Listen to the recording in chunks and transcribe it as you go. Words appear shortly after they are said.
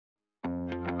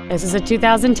This is a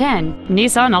 2010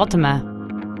 Nissan Altima.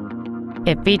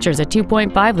 It features a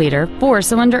 2.5-liter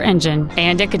four-cylinder engine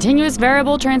and a continuous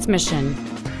variable transmission.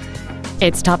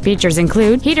 Its top features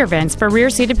include heater vents for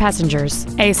rear-seated passengers,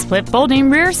 a split folding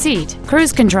rear seat,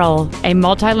 cruise control, a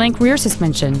multi-link rear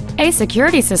suspension, a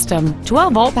security system,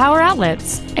 12-volt power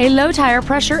outlets, a low tire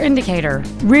pressure indicator,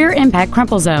 rear impact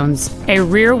crumple zones, a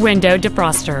rear window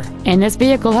defroster, and this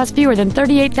vehicle has fewer than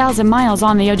 38,000 miles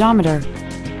on the odometer.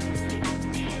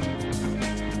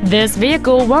 This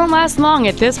vehicle won't last long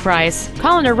at this price.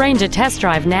 Call and arrange a test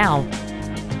drive now.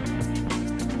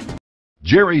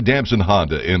 Jerry Damson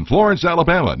Honda in Florence,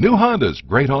 Alabama. New Hondas,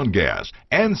 great on gas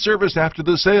and service after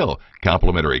the sale.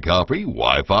 Complimentary coffee,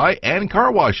 Wi-Fi, and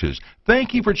car washes.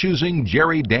 Thank you for choosing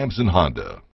Jerry Damson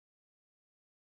Honda.